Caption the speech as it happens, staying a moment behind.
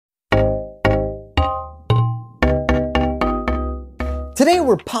Today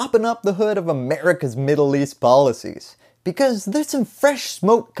we're popping up the hood of America's Middle East policies, because there's some fresh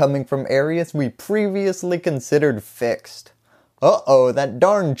smoke coming from areas we previously considered fixed. Uh-oh, that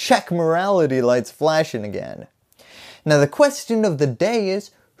darn check morality light's flashing again. Now the question of the day is,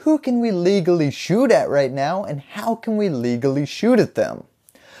 who can we legally shoot at right now, and how can we legally shoot at them?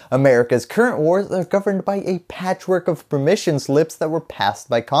 America's current wars are governed by a patchwork of permission slips that were passed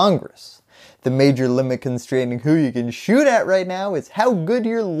by Congress. The major limit constraining who you can shoot at right now is how good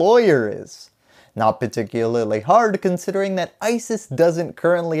your lawyer is. Not particularly hard considering that ISIS doesn't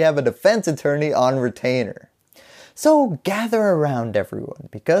currently have a defense attorney on retainer. So gather around everyone,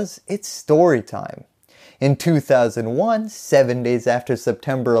 because it's story time. In 2001, 7 days after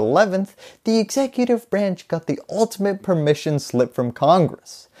September 11th, the executive branch got the ultimate permission slip from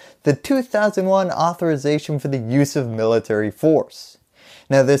Congress, the 2001 Authorization for the Use of Military Force.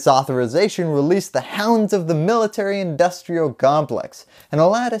 Now this authorization released the hounds of the military-industrial complex and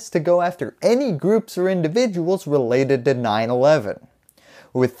allowed us to go after any groups or individuals related to 9/11.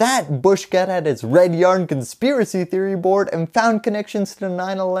 With that, Bush got at his red yarn conspiracy theory board and found connections to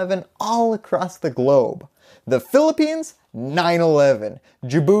 9/11 all across the globe. The Philippines? 9/11.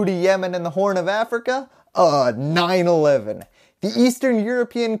 Djibouti, Yemen, and the Horn of Africa? 9/11. The Eastern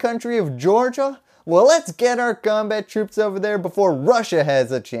European country of Georgia? Well, let's get our combat troops over there before Russia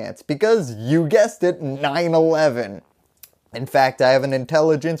has a chance, because you guessed it, 9/11. In fact, I have an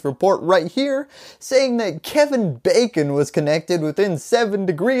intelligence report right here saying that Kevin Bacon was connected within 7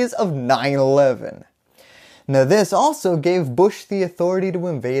 degrees of 9/11. Now this also gave Bush the authority to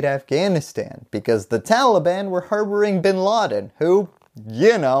invade Afghanistan, because the Taliban were harboring bin Laden, who,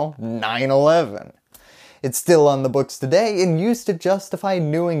 9/11. It's still on the books today and used to justify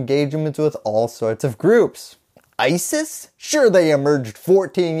new engagements with all sorts of groups. ISIS? Sure, they emerged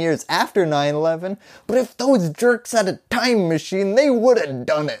 14 years after 9/11, but if those jerks had a time machine, they would have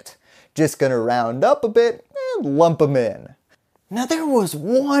done it. Just gonna round up a bit and lump them in. Now there was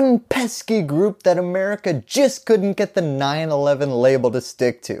one pesky group that America just couldn't get the 9/11 label to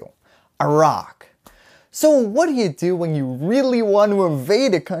stick to: Iraq. So what do you do when you really want to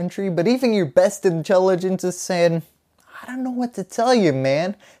invade a country, but even your best intelligence is saying, I don't know what to tell you,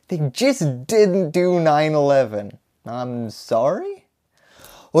 man, they just didn't do 9/11. I'm sorry?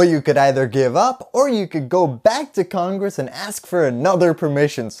 Well, you could either give up, or you could go back to Congress and ask for another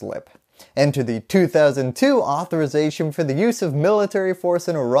permission slip. Enter the 2002 Authorization for the Use of Military Force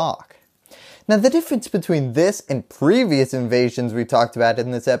in Iraq. Now the difference between this and previous invasions we talked about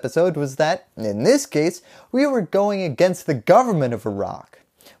in this episode was that, in this case, we were going against the government of Iraq.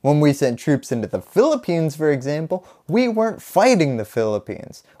 When we sent troops into the Philippines, for example, we weren't fighting the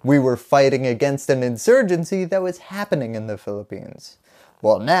Philippines. We were fighting against an insurgency that was happening in the Philippines.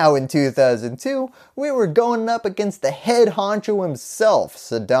 Well, now in 2002, we were going up against the head honcho himself,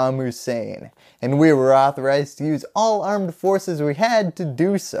 Saddam Hussein, and we were authorized to use all armed forces we had to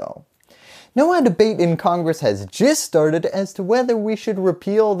do so. Now a debate in Congress has just started as to whether we should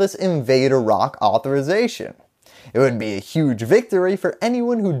repeal this Invade Iraq authorization. It would be a huge victory for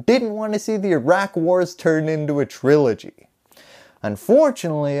anyone who didn't want to see the Iraq wars turn into a trilogy.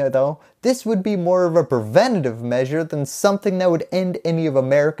 Unfortunately though, this would be more of a preventative measure than something that would end any of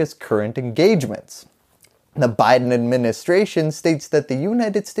America's current engagements. The Biden administration states that the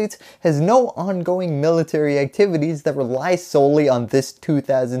United States has no ongoing military activities that rely solely on this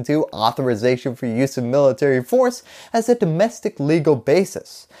 2002 Authorization for Use of Military Force as a domestic legal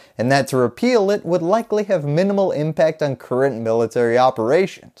basis, and that to repeal it would likely have minimal impact on current military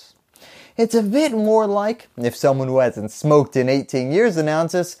operations. It's a bit more like if someone who hasn't smoked in 18 years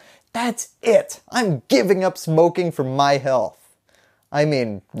announces, "That's it, I'm giving up smoking for my health." I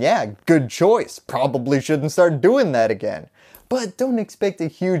mean, yeah, good choice, probably shouldn't start doing that again, but don't expect a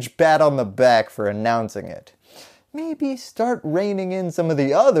huge pat on the back for announcing it. Maybe start reining in some of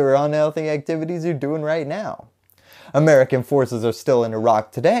the other unhealthy activities you're doing right now. American forces are still in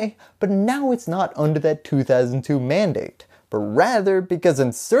Iraq today, but now it's not under that 2002 mandate, but rather because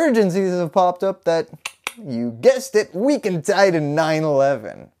insurgencies have popped up that, you guessed it, we can tie to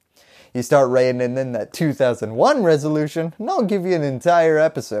 9/11. You start reining in that 2001 resolution, and I'll give you an entire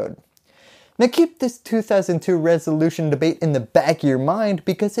episode. Now keep this 2002 resolution debate in the back of your mind,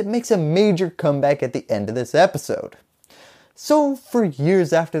 because it makes a major comeback at the end of this episode. So for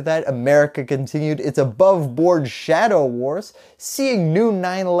years after that, America continued its above board shadow wars, seeing new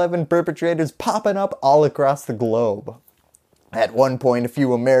 9/11 perpetrators popping up all across the globe. At one point, a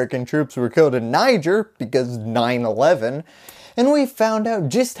few American troops were killed in Niger because 9/11, and we found out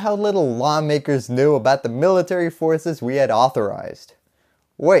just how little lawmakers knew about the military forces we had authorized.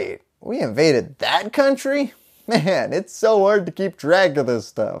 Wait, we invaded that country? Man, it's so hard to keep track of this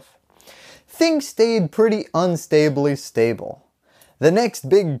stuff. Things stayed pretty unstably stable. The next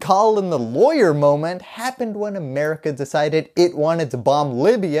big call in the lawyer moment happened when America decided it wanted to bomb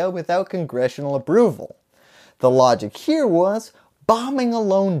Libya without congressional approval. The logic here was, bombing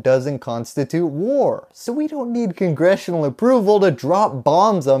alone doesn't constitute war, so we don't need congressional approval to drop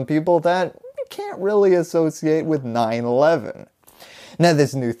bombs on people that we can't really associate with 9/11. Now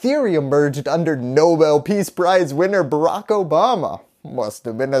this new theory emerged under Nobel Peace Prize winner Barack Obama. Must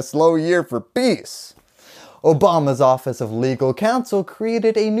have been a slow year for peace. Obama's Office of Legal Counsel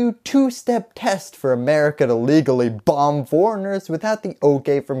created a new two-step test for America to legally bomb foreigners without the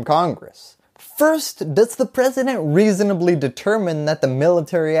okay from Congress. First, does the president reasonably determine that the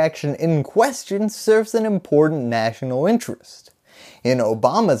military action in question serves an important national interest? In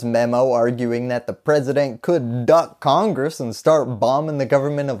Obama's memo arguing that the president could duck Congress and start bombing the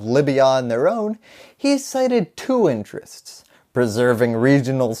government of Libya on their own, he cited two interests: preserving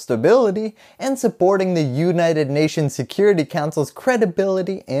regional stability and supporting the United Nations Security Council's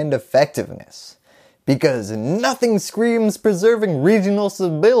credibility and effectiveness. Because nothing screams preserving regional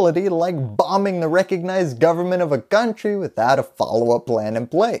stability like bombing the recognized government of a country without a follow-up plan in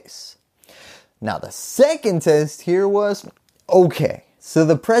place. Now the second test here was, okay, so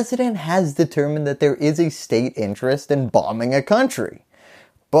the president has determined that there is a state interest in bombing a country.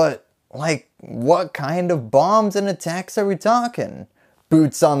 But, what kind of bombs and attacks are we talking?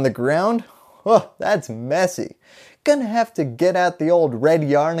 Boots on the ground? Oh, that's messy. Gonna have to get out the old red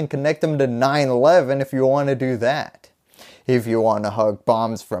yarn and connect them to 9/11 if you want to do that. If you want to hug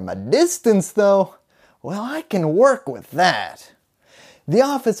bombs from a distance though, well, I can work with that. The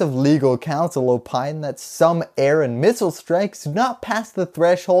Office of Legal Counsel opined that some air and missile strikes do not pass the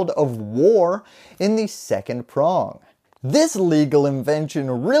threshold of war in the second prong. This legal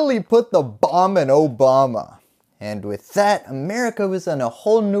invention really put the bomb in Obama. And with that, America was in a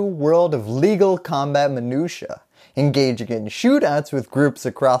whole new world of legal combat minutia, engaging in shootouts with groups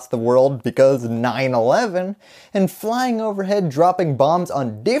across the world because 9/11, and flying overhead dropping bombs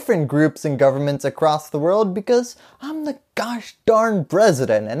on different groups and governments across the world because I'm the gosh darn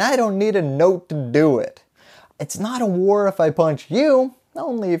president and I don't need a note to do it. It's not a war if I punch you,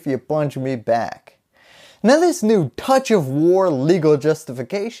 only if you punch me back. Now this new touch of war legal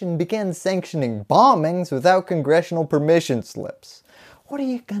justification began sanctioning bombings without congressional permission slips. What are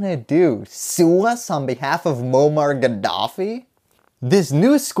you gonna do, sue us on behalf of Muammar Gaddafi? This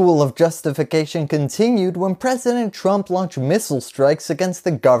new school of justification continued when President Trump launched missile strikes against the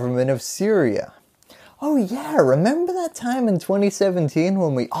government of Syria. Oh yeah, remember that time in 2017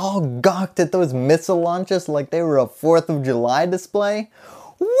 when we all gawked at those missile launches like they were a 4th of July display?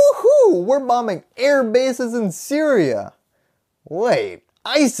 Woohoo! We're bombing air bases in Syria! Wait,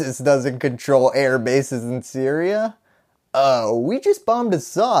 ISIS doesn't control air bases in Syria? We just bombed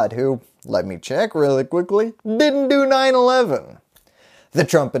Assad, who, let me check really quickly, didn't do 9/11. The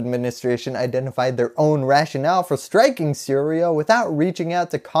Trump administration identified their own rationale for striking Syria without reaching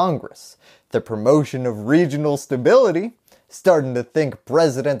out to Congress. The promotion of regional stability, starting to think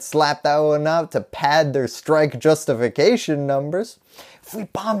presidents slapped that one out to pad their strike justification numbers. If we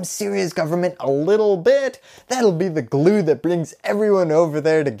bomb Syria's government a little bit, that'll be the glue that brings everyone over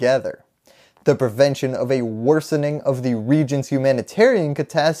there together. The prevention of a worsening of the region's humanitarian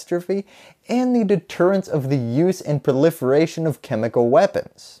catastrophe, and the deterrence of the use and proliferation of chemical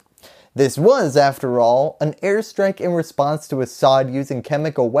weapons. This was, after all, an airstrike in response to Assad using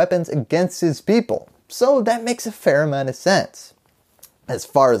chemical weapons against his people, so that makes a fair amount of sense. As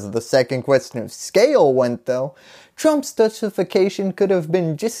far as the second question of scale went though, Trump's justification could have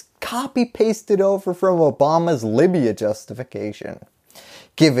been just copy-pasted over from Obama's Libya justification.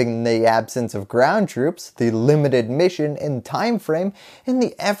 Given the absence of ground troops, the limited mission and time frame, and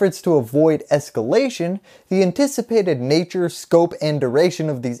the efforts to avoid escalation, the anticipated nature, scope, and duration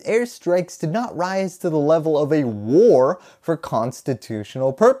of these airstrikes did not rise to the level of a war for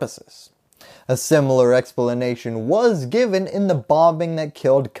constitutional purposes. A similar explanation was given in the bombing that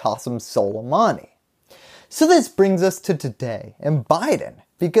killed Qasem Soleimani. So this brings us to today and Biden,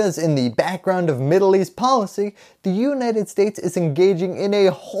 because in the background of Middle East policy, the United States is engaging in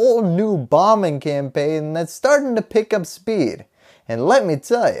a whole new bombing campaign that's starting to pick up speed. And let me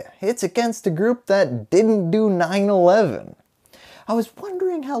tell you, it's against a group that didn't do 9/11. I was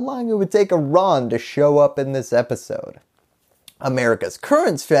wondering how long it would take Iran to show up in this episode. America's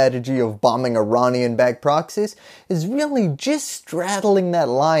current strategy of bombing Iranian-backed proxies is really just straddling that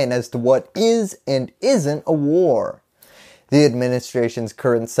line as to what is and isn't a war. The administration's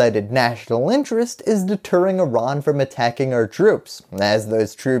current cited national interest is deterring Iran from attacking our troops, as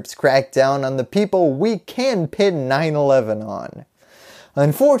those troops crack down on the people we can pin 9/11 on.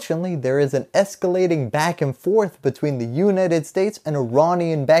 Unfortunately, there is an escalating back and forth between the United States and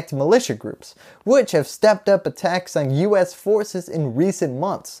Iranian-backed militia groups, which have stepped up attacks on US forces in recent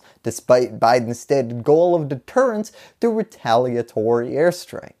months, despite Biden's stated goal of deterrence through retaliatory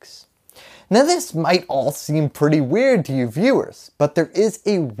airstrikes. Now this might all seem pretty weird to you viewers, but there is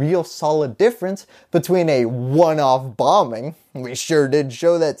a real solid difference between a one-off bombing, we sure did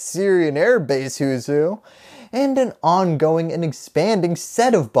show that Syrian airbase who's who, and an ongoing and expanding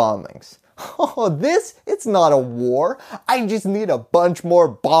set of bombings. Oh, it's not a war. I just need a bunch more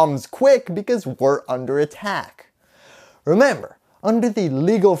bombs quick because we're under attack. Remember, under the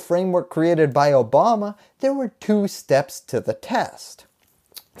legal framework created by Obama, there were two steps to the test.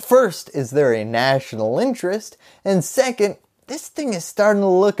 First, is there a national interest? And second, this thing is starting to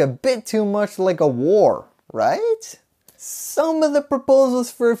look a bit too much like a war, right? Some of the proposals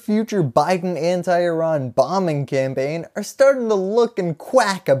for a future Biden anti-Iran bombing campaign are starting to look and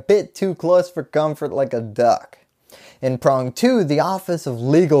quack a bit too close for comfort like a duck. In prong 2, the Office of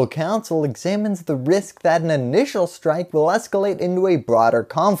Legal Counsel examines the risk that an initial strike will escalate into a broader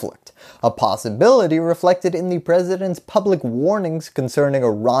conflict, a possibility reflected in the president's public warnings concerning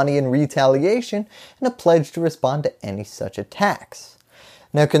Iranian retaliation and a pledge to respond to any such attacks.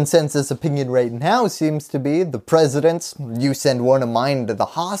 Now, consensus opinion right now seems to be the president's "you send one of mine to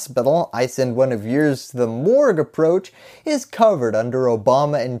the hospital, I send one of yours to the morgue" approach is covered under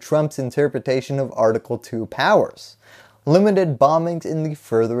Obama and Trump's interpretation of Article 2 powers. Limited bombings in the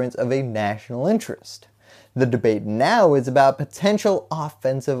furtherance of a national interest. The debate now is about potential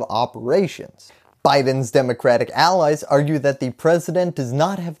offensive operations. Biden's Democratic allies argue that the president does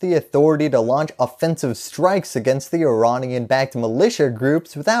not have the authority to launch offensive strikes against the Iranian-backed militia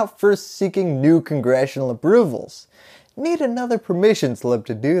groups without first seeking new congressional approvals. Need another permission slip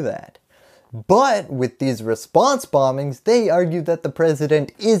to do that. But with these response bombings, they argue that the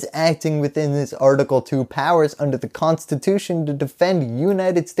president is acting within his Article 2 powers under the Constitution to defend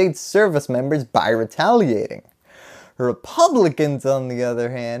United States service members by retaliating. Republicans, on the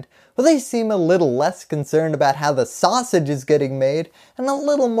other hand, well, they seem a little less concerned about how the sausage is getting made and a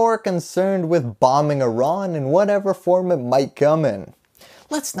little more concerned with bombing Iran in whatever form it might come in.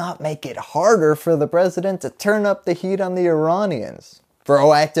 Let's not make it harder for the president to turn up the heat on the Iranians.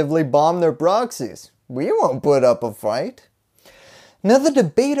 Proactively bomb their proxies. We won't put up a fight. Now, the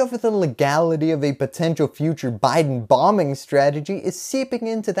debate over the legality of a potential future Biden bombing strategy is seeping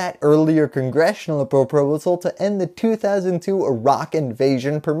into that earlier congressional proposal to end the 2002 Iraq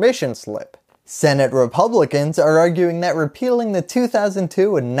invasion permission slip. Senate Republicans are arguing that repealing the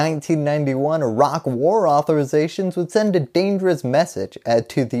 2002 and 1991 Iraq war authorizations would send a dangerous message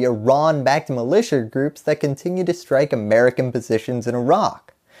to the Iran-backed militia groups that continue to strike American positions in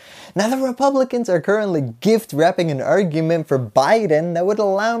Iraq. Now, the Republicans are currently gift-wrapping an argument for Biden that would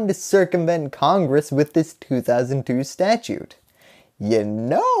allow him to circumvent Congress with this 2002 statute. You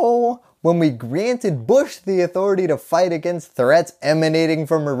know, when we granted Bush the authority to fight against threats emanating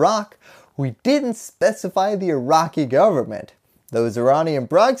from Iraq, we didn't specify the Iraqi government. Those Iranian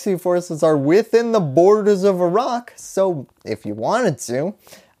proxy forces are within the borders of Iraq, so if you wanted to,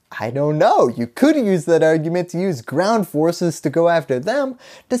 I don't know, you could use that argument to use ground forces to go after them,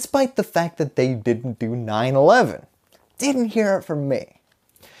 despite the fact that they didn't do 9/11. Didn't hear it from me.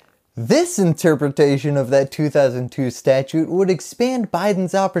 This interpretation of that 2002 statute would expand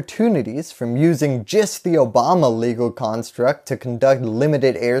Biden's opportunities from using just the Obama legal construct to conduct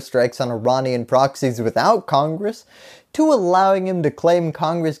limited airstrikes on Iranian proxies without Congress, to allowing him to claim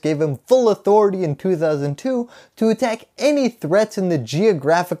Congress gave him full authority in 2002 to attack any threats in the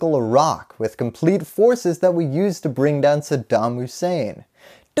geographical Iraq with complete forces that we used to bring down Saddam Hussein.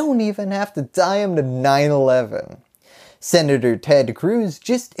 Don't even have to tie him to 9/11. Senator Ted Cruz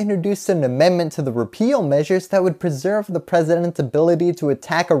just introduced an amendment to the repeal measures that would preserve the president's ability to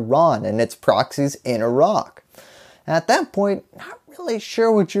attack Iran and its proxies in Iraq. At that point, not really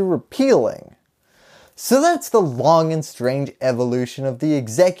sure what you're repealing. So that's the long and strange evolution of the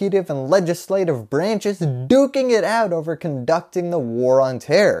executive and legislative branches duking it out over conducting the war on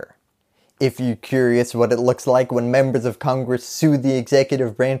terror. If you're curious what it looks like when members of Congress sue the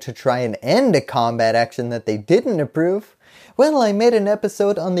executive branch to try and end a combat action that they didn't approve, well, I made an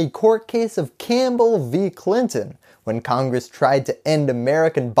episode on the court case of Campbell v. Clinton, when Congress tried to end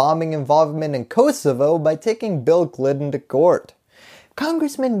American bombing involvement in Kosovo by taking Bill Clinton to court.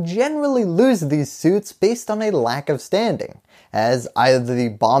 congressmen generally lose these suits based on a lack of standing, as either the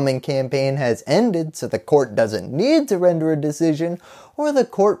bombing campaign has ended so the court doesn't need to render a decision, or the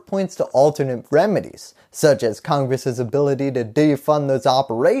court points to alternate remedies, such as Congress's ability to defund those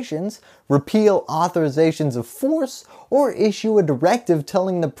operations, repeal authorizations of force, or issue a directive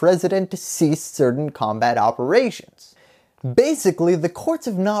telling the president to cease certain combat operations. Basically, the courts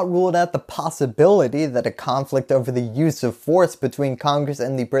have not ruled out the possibility that a conflict over the use of force between Congress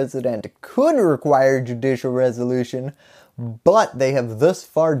and the president could require judicial resolution, but they have thus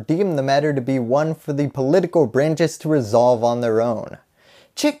far deemed the matter to be one for the political branches to resolve on their own.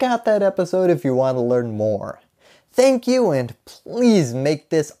 Check out that episode if you want to learn more. Thank you, and please make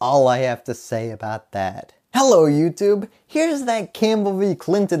this all I have to say about that. Hello YouTube, here's that Campbell v.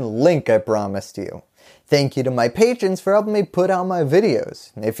 Clinton link I promised you. Thank you to my patrons for helping me put out my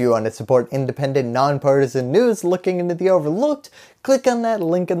videos. If you want to support independent, nonpartisan news looking into the overlooked, click on that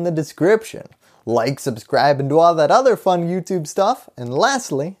link in the description. Like, subscribe, and do all that other fun YouTube stuff. And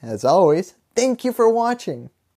lastly, as always, thank you for watching.